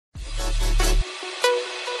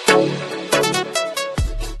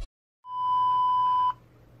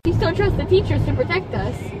don't trust the teachers to protect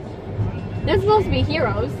us. They're supposed to be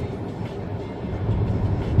heroes.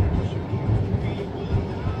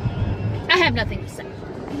 I have nothing to say.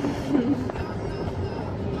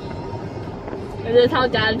 Is this how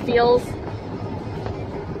Dad feels?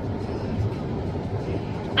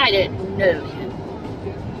 I didn't know him.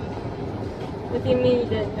 What do you mean you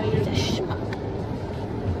didn't know you're He's a schmuck.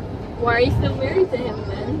 Why are you still married to him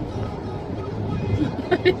then?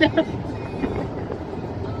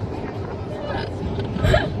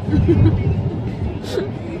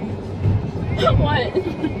 What?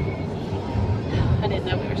 I didn't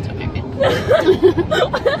know we were still married.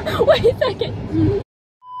 Wait a second.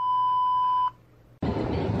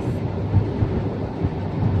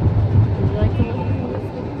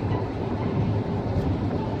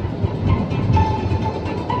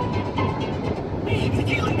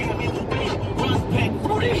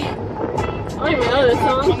 I don't even know this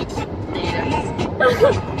song.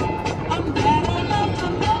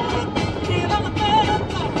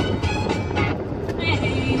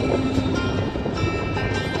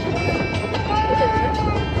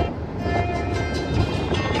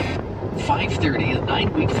 $530, a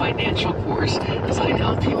 9-week financial course designed to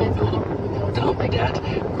help people build up debt,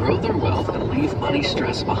 grow their wealth, and leave money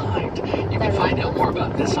stress behind. You can find out more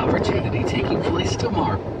about this opportunity taking place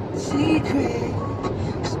tomorrow. Secret,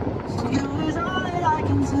 you is all that I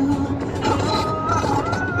can do.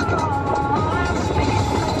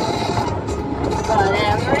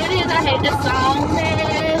 Whatever it is, I hate this song.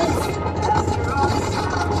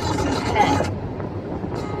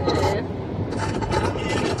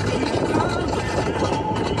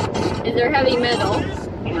 Is there heavy metal?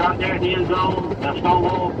 He's right there at the end zone. That's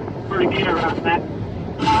Stonewall. Pretty good right now.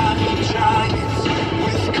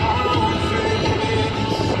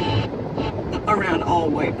 Around all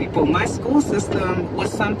white people. My school system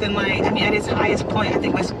was something like, I mean, at its highest point, I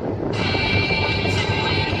think my school.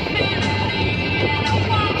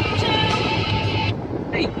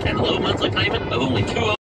 Hey, and low monthly payment of only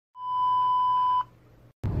 $2.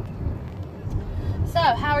 So,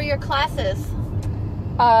 how are your classes?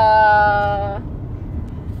 I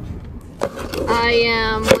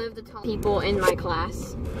am one of the top people in my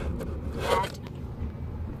class. That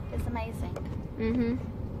is amazing.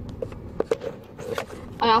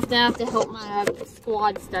 I often have to help my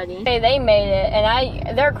squad study. Okay, they made it,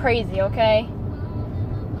 and they're crazy, okay?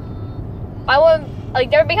 I wouldn't,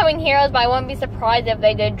 like, they're becoming heroes, but I wouldn't be surprised if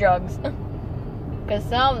they did drugs. Because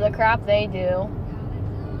some of the crap they do.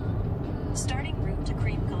 Starting route to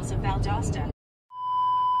Creamcoats of Valdosta.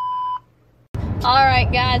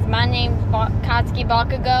 Alright guys, my name's Katsuki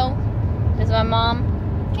Bakugo. This is my mom.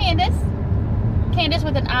 Candace. Candace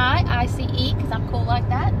with an I, I-C-E, because I'm cool like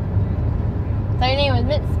that. So your name was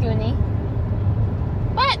Mitsukuni.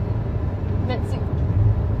 What? Mitsu.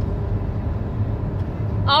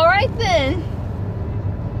 Alright then.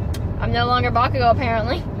 I'm no longer Bakugo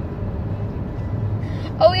apparently.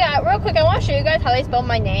 Oh yeah, real quick, I want to show you guys how they spell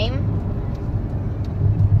my name.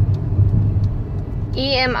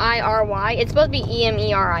 E-M-I-R-Y. It's supposed to be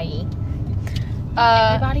E-M-E-R-I-E.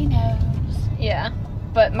 Everybody knows. Yeah.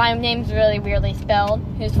 But my name's really weirdly spelled.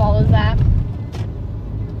 Whose fault is that?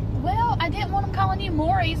 Well, I didn't want them calling you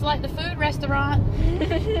Maury's like the food restaurant.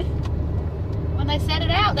 When they said it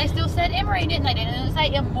out, they still said Emery, didn't they? They didn't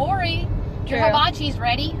say Maury. Your hibachi's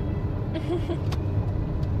ready.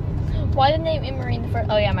 Why the name Emery in the first?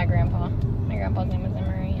 Oh yeah, my grandpa. My grandpa's name was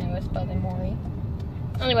Emery, and it was spelled in Maury.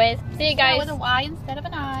 Anyways, see you guys. With a Y instead of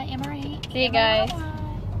an I, Emery. See you guys.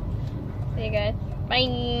 See you guys.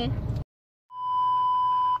 Bye.